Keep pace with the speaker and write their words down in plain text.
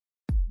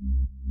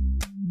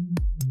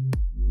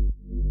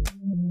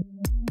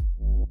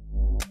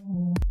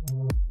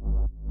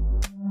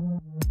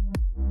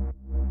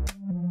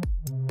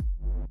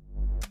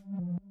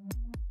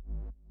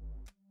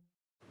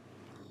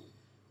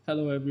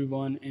Hello,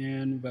 everyone,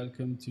 and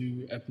welcome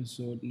to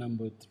episode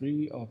number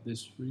 3 of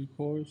this free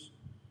course.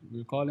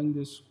 We're calling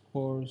this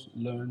course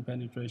Learn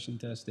Penetration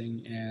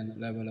Testing and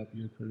Level Up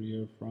Your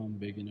Career from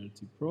Beginner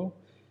to Pro.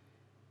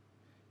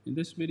 In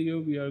this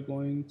video, we are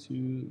going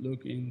to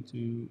look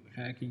into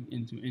hacking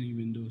into any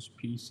Windows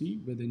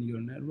PC within your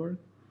network.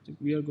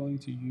 We are going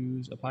to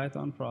use a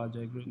Python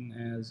project written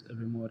as a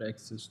remote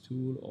access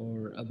tool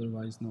or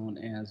otherwise known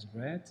as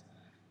RAT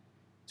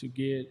to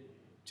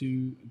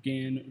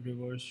gain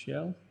reverse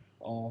shell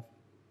of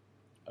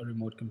a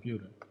remote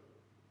computer.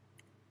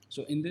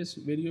 So in this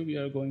video, we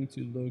are going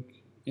to look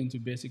into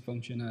basic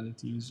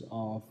functionalities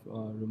of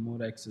a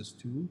remote access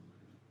tool.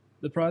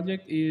 The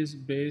project is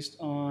based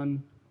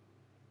on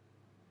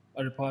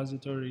a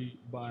repository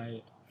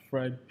by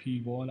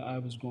FredPwol. I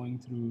was going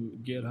through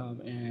GitHub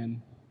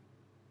and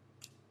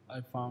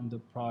I found the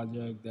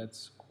project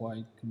that's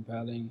quite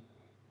compelling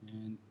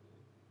and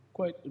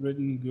quite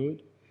written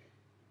good.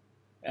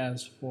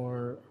 As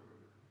for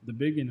the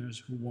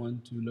beginners who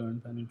want to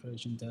learn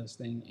penetration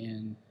testing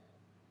and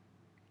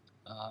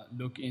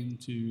look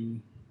into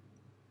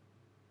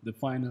the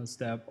final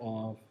step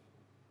of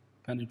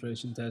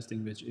penetration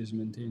testing, which is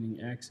maintaining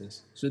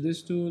access. So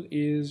this tool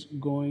is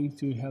going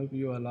to help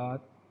you a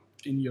lot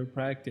in your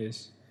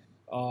practice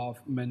of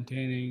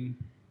maintaining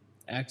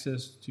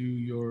access to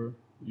your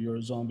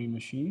zombie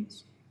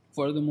machines.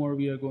 Furthermore,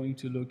 we are going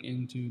to look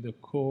into the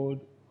code,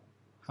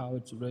 how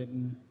it's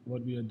written,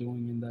 what we are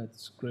doing in that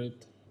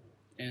script,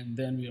 and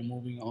then we are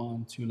moving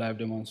on to live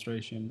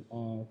demonstration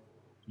of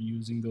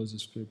using those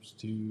scripts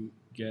to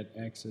get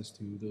access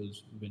to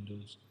those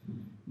Windows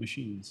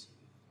machines.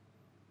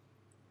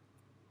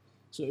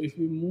 So if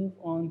we move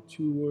on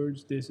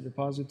towards this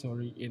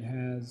repository, it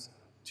has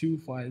two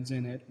files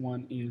in it.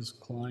 One is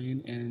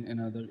client and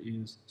another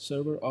is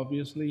server.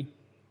 Obviously,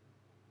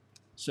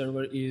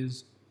 server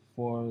is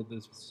for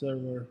the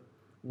server,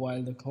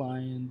 while the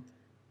client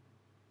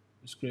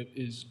script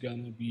is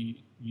gonna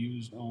be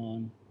used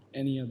on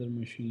any other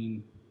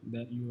machine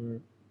that you're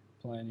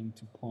planning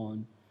to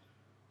pawn,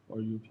 or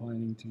you're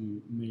planning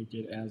to make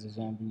it as a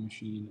zombie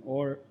machine,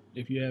 or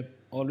if you have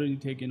already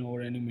taken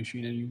over any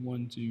machine and you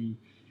want to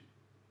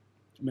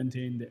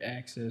maintain the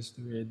access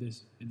to it,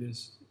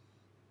 this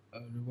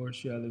reverse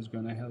shell is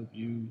going to help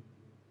you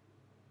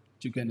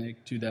to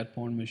connect to that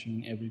pawn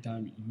machine every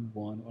time you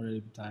want or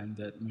every time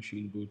that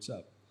machine boots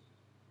up.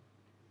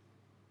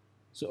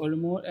 So a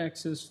remote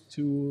access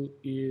tool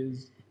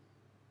is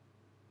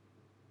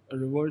a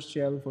reverse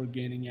shell for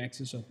gaining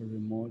access of a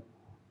remote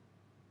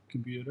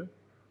computer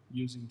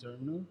using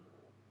terminal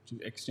to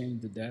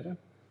exchange the data.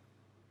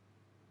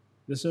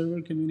 The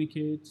server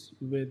communicates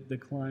with the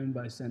client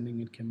by sending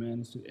it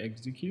commands to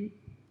execute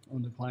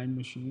on the client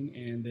machine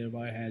and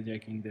thereby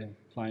hijacking the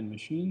client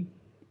machine.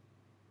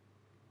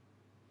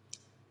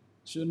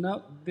 So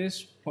now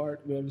this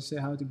part where we say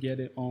how to get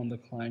it on the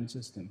client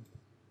system.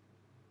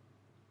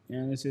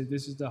 And I say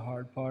this is the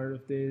hard part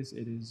of this.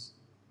 It is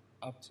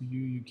up to you.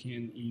 You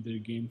can either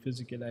gain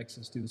physical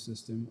access to the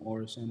system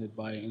or send it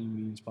by any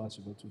means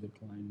possible to the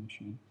client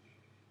machine.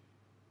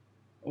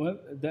 Well,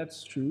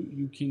 that's true.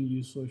 You can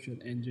use social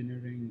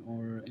engineering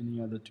or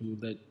any other tool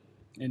that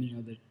any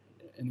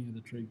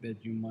other trick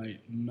that you might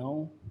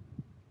know,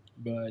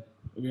 but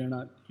we are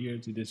not here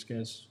to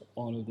discuss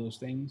all of those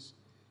things.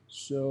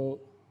 So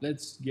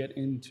let's get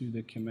into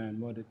the command,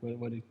 what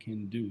it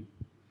can do.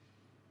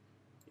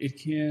 It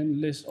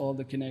can list all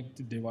the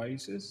connected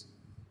devices,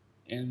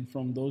 and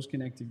from those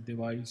connected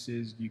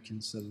devices, you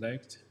can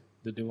select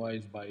the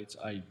device by its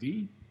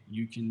ID.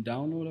 You can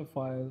download a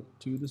file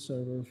to the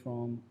server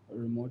from a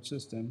remote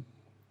system,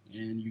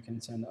 and you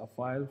can send a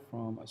file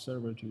from a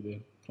server to the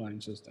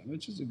client system,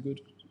 which is a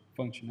good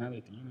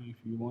functionality. If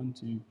you want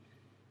to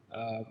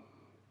uh,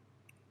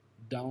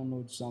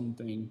 download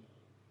something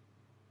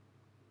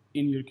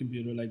in your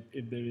computer, like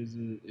if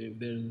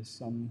there is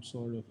some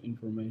sort of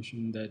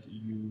information that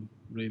you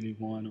really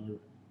want, or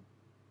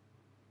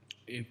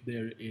if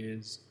there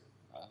is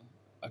uh,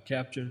 a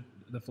capture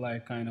the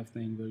flag kind of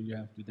thing where you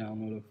have to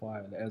download a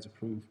file as a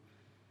proof,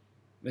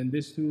 then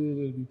this tool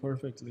will be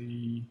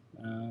perfectly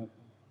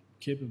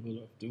capable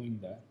of doing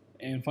that.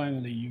 And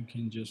finally, you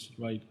can just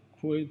write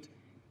quit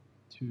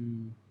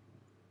to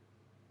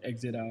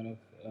exit out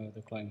of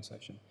the client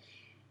session.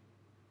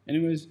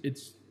 Anyways,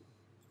 it's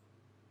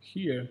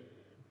here.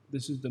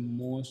 This is the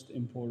most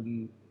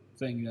important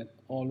thing, that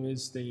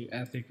always stay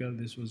ethical.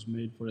 This was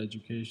made for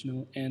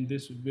educational, and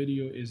this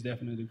video is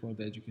definitely for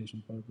the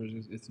education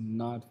purposes. It's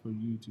not for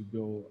you to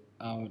go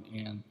out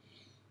and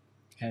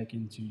hack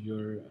into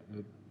your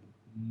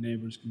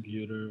neighbor's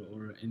computer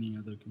or any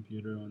other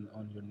computer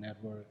on your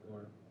network,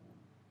 or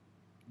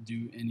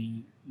do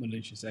any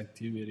malicious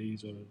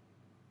activities, or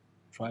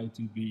try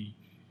to be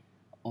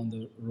on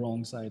the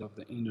wrong side of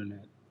the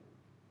internet.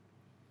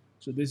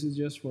 So this is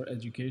just for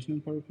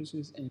educational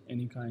purposes, and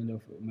any kind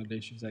of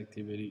malicious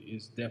activity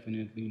is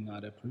definitely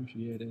not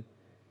appreciated.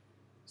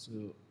 So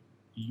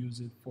use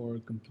it for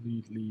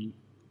completely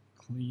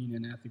clean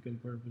and ethical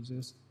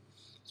purposes.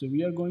 So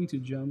we are going to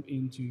jump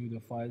into the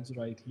files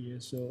right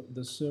here. So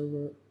the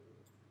server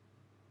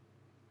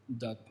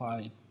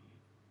 .py.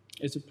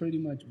 It's a pretty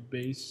much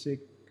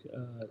basic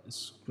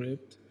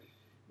script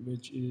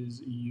which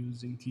is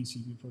using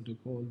TCP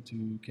protocol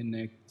to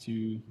connect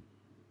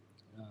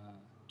uh,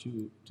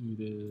 to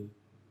the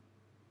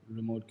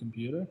remote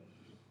computer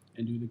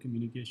and do the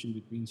communication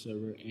between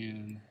server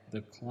and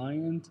the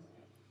client.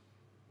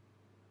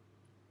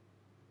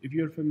 If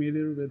you're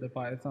familiar with the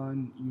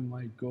Python, you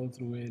might go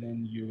through it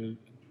and you will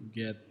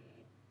get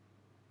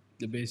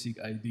the basic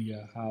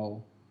idea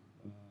how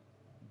uh,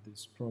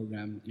 this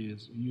program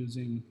is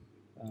using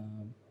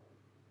um,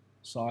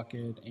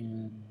 socket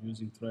and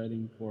using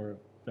threading for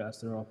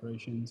faster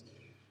operations,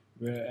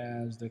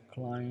 whereas the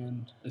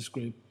client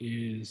script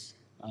is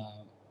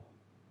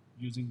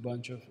using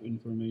bunch of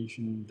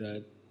information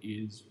that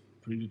is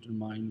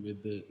predetermined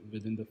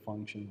within the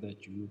function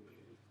that you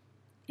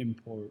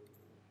import.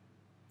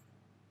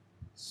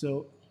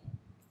 So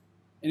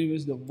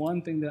anyways, the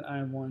one thing that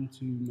I want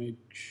to make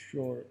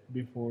sure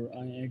before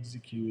I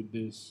execute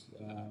this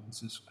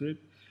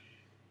script,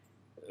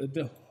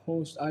 the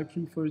host, I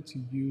prefer to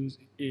use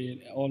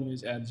it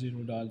always at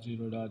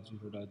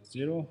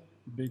 0.0.0.0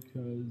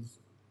 because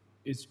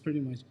it's pretty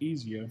much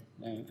easier,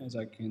 as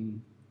I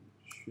can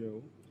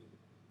show.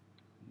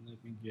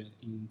 Let me get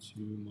into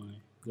my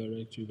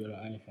directory where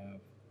I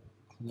have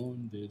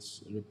cloned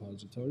this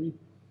repository.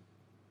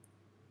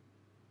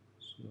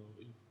 So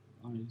if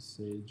I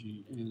say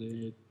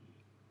gedit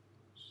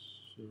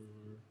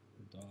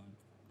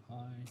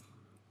server.py,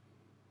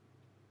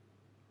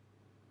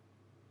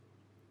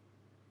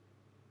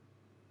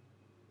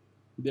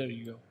 there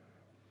you go.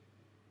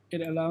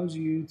 It allows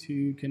you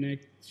to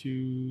connect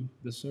to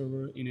the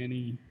server in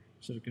any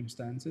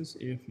circumstances.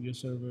 If your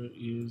server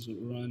is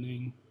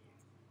running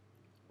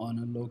on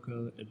a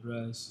local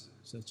address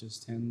such as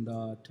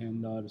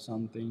 10.10 dot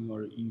something,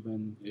 or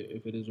even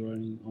if it is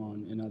running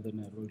on another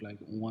network like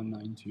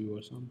 192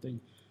 or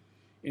something,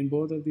 in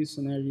both of these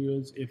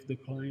scenarios, if the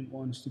client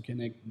wants to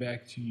connect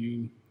back to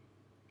you,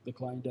 the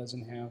client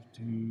doesn't have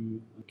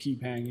to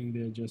keep hanging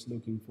there just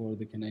looking for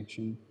the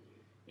connection.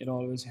 It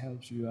always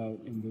helps you out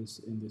in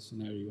this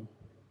scenario.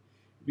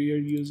 We are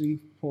using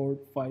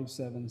port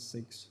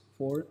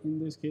 5764 in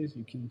this case.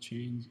 You can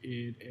change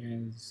it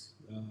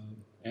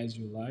as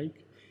you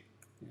like.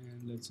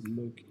 And let's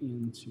look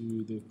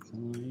into the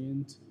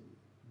client.py.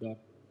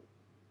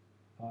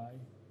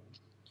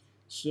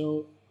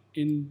 So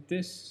in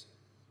this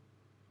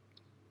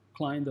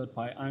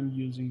client.py, I'm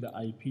using the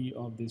IP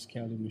of this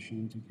Kali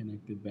machine to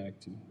connect it back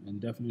to.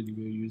 And definitely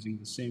we're using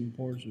the same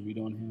port, so we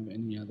don't have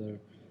any other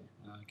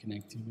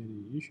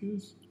connectivity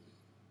issues.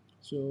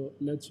 So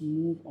let's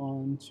move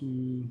on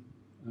to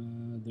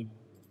the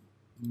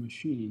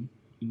machine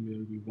in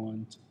where we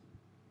want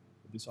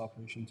this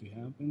operation to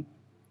happen.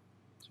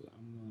 So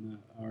I'm gonna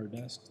our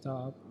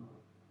desktop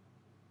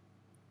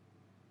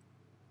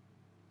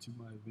to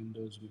my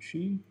Windows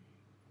machine.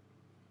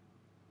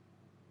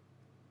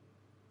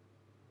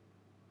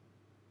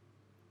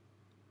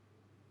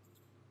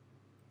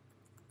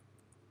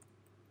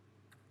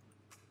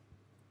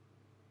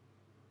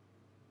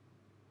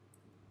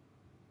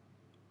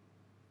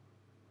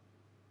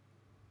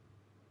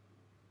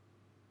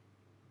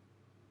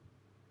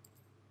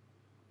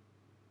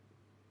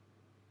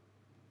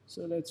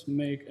 So let's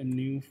make a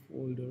new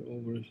folder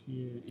over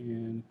here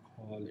and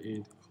call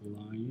it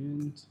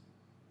client,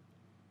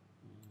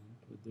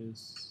 and put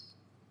this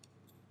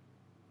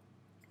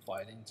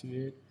file into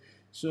it.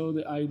 So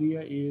the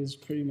idea is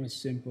pretty much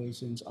simple.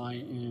 Since I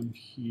am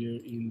here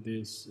in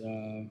this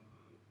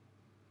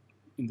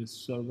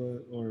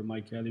server or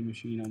my Kali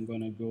machine, I'm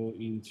gonna go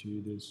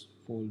into this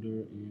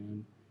folder.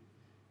 And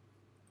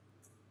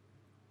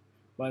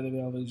by the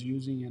way, I was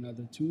using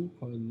another tool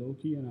called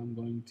Loki, and I'm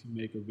going to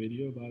make a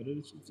video about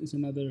it. It's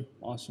another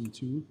awesome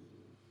tool.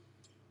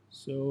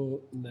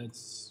 So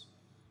let's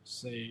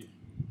say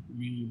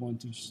we want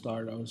to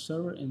start our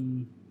server,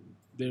 and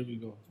there we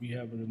go. We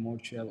have a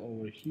remote shell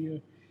over here,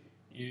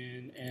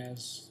 and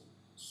as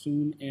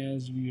soon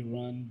as we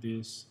run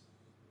this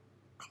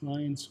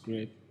client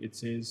script, it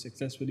says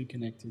successfully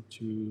connected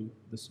to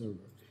the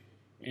server.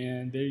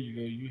 And there you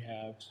go, you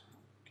have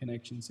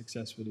connection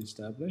successfully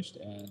established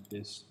at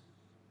this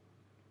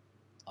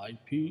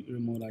IP,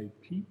 remote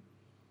IP.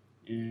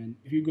 And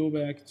if you go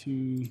back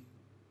to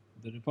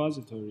the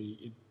repository,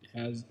 it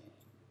has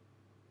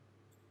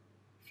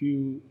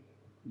few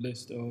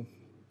list of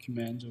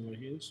commands over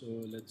here.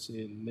 So let's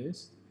say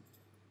list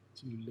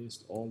to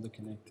list all the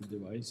connected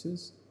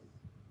devices,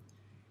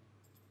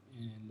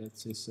 and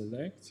let's say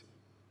select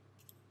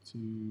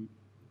to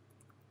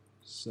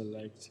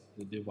select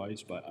the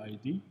device by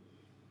ID.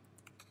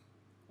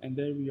 And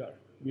there we are.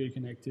 We are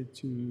connected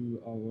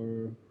to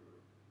our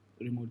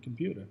remote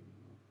computer.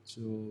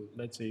 So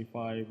let's say if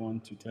I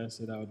want to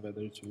test it out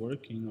whether it's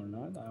working or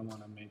not, I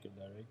want to make a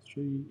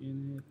directory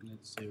in it.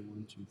 Let's say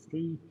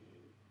 123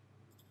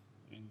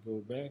 and go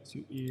back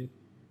to it,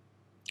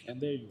 and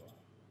there you are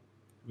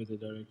with the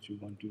directory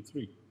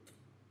 123,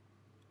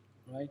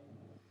 right?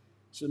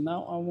 So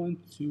now I want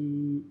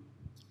to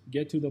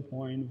get to the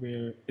point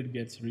where it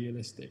gets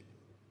realistic.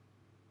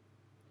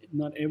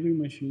 not every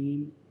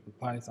machine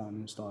Python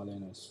installed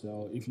in it.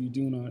 So if you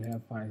do not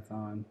have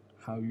Python,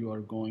 how you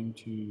are going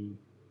to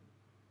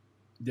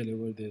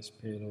deliver this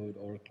payload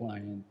or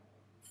client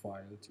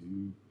file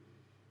to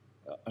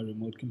a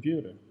remote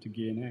computer to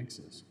gain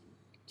access.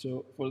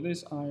 So for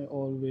this, I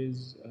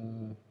always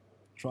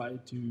try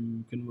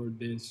to convert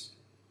this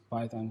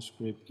Python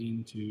script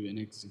into an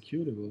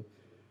executable,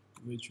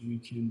 which we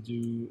can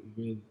do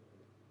with,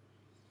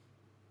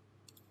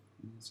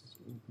 let's just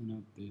open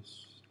up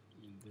this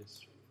in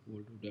this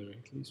folder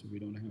directly so we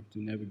don't have to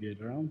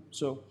navigate around.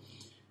 So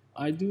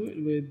I do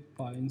it with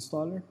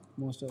PyInstaller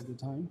most of the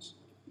times,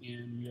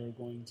 and we are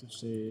going to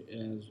say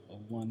as a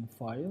one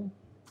file,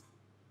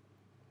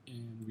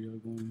 and we are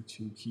going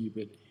to keep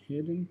it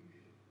hidden,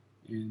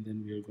 and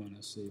then we are going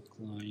to say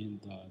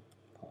client.py.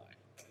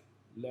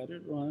 Let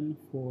it run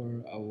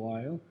for a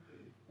while,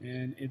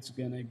 and it's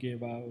going to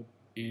give out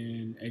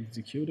an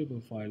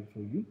executable file for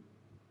you,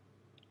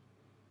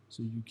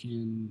 so you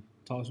can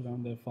toss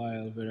around that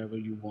file wherever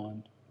you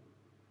want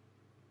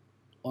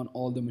on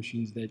all the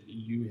machines that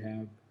you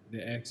have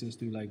the access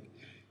to, like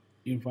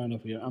in front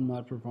of here. I'm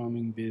not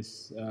performing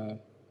this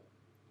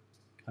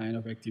kind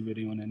of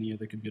activity on any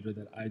other computer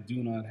that I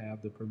do not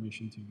have the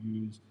permission to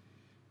use.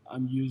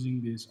 I'm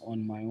using this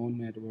on my own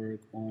network,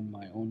 on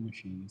my own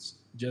machines,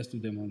 just to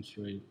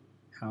demonstrate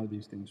how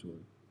these things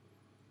work.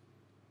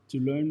 To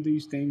learn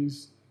these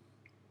things,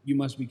 you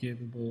must be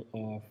capable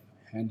of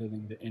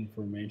handling the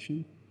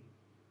information,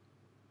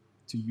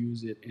 to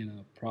use it in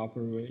a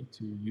proper way,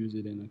 to use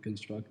it in a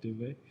constructive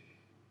way.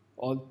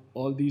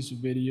 All these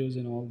videos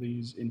and all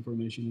these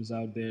information is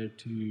out there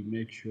to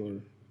make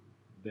sure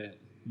that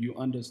you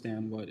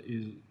understand what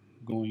is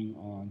going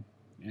on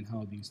and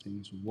how these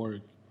things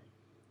work,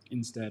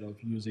 instead of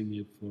using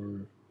it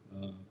for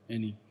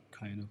any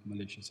kind of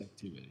malicious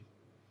activity.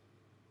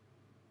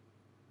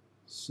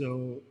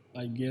 So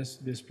I guess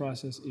this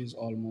process is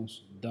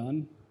almost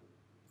done,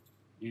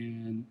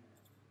 and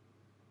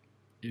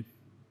if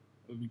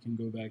we can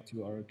go back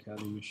to our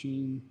Kali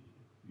machine,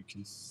 you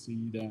can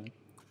see that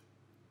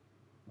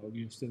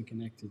we are still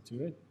connected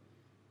to it.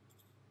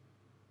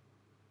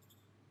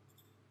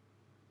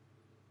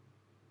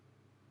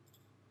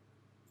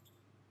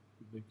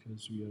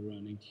 Because we are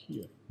running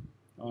here.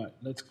 All right,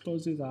 let's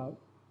close it out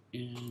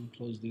and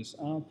close this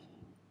up.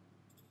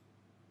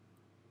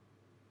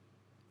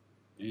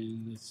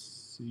 And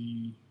let's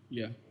see,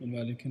 yeah,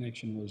 invalid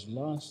connection was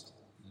lost.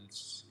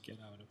 Let's get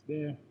out of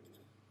there.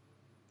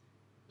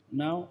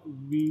 Now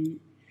we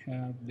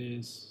have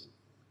this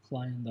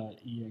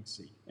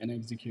client.exe, an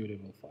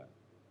executable file.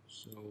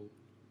 So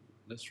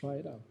let's try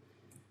it out.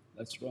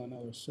 Let's run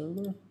our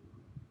server,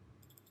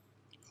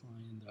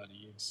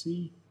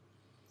 client.exe.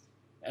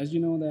 As you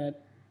know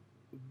that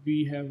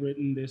we have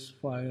written this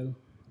file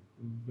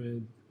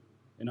with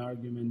an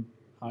argument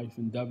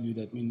 -w.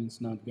 That means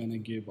it's not gonna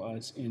give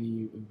us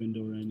any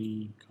window or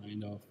any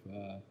kind of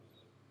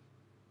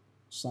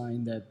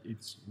sign that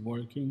it's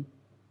working,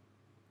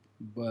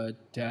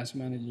 but task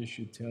manager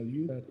should tell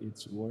you that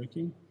it's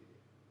working.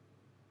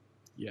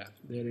 Yeah,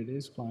 there it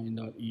is,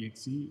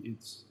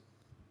 client.exe.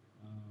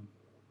 Um,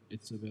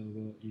 it's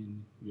available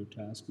in your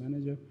task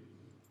manager.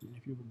 And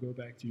if you go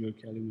back to your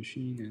Kali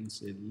machine and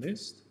say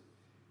list,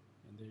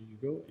 and there you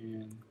go,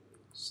 and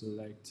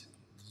select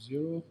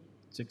 0,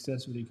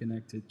 successfully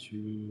connected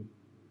to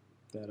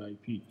that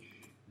IP.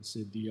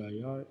 Say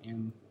dir,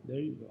 and there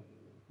you go.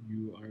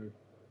 You are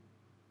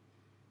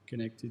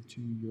connected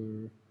to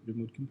your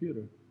remote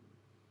computer.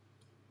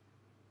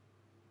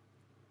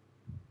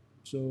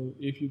 So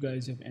if you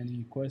guys have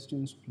any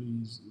questions,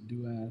 please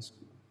do ask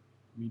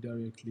me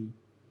directly.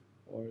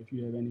 Or if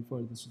you have any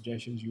further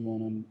suggestions, you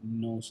want to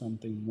know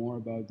something more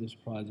about this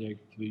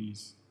project,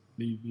 please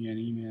leave me an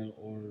email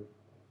or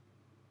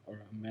a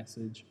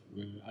message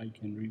where I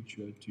can reach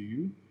out to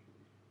you.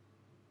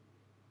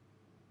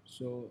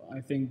 So I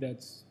think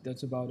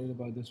that's about it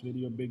about this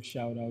video. Big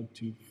shout out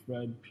to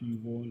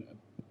FredPwol.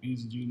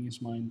 He's a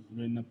genius mind,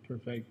 written a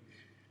perfect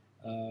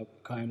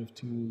kind of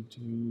tool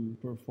to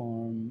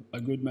perform a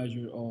good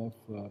measure of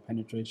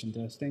penetration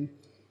testing.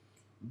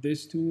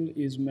 This tool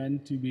is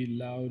meant to be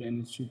loud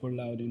and super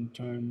loud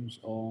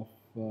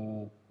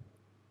uh,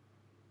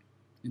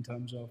 in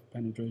terms of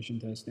penetration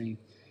testing.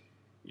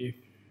 If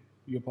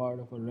you're part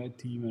of a red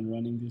team and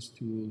running this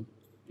tool,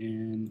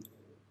 and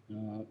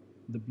uh,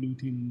 the blue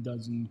team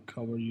doesn't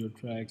cover your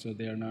tracks or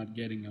they are not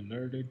getting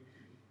alerted,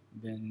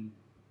 then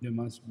there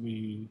must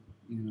be,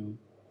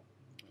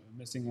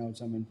 missing out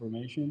some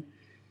information.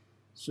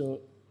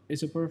 So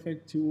it's a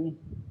perfect tool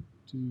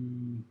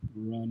to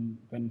run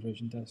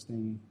penetration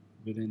testing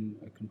within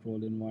a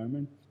controlled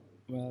environment.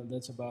 Well,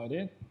 that's about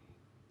it,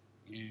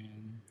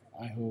 and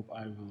I hope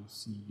I will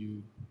see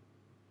you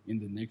in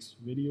the next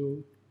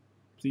video.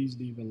 Please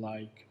leave a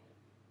like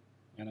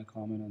and a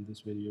comment on this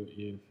video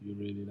if you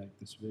really like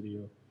this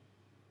video,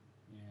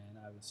 and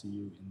I will see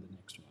you in the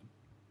next one.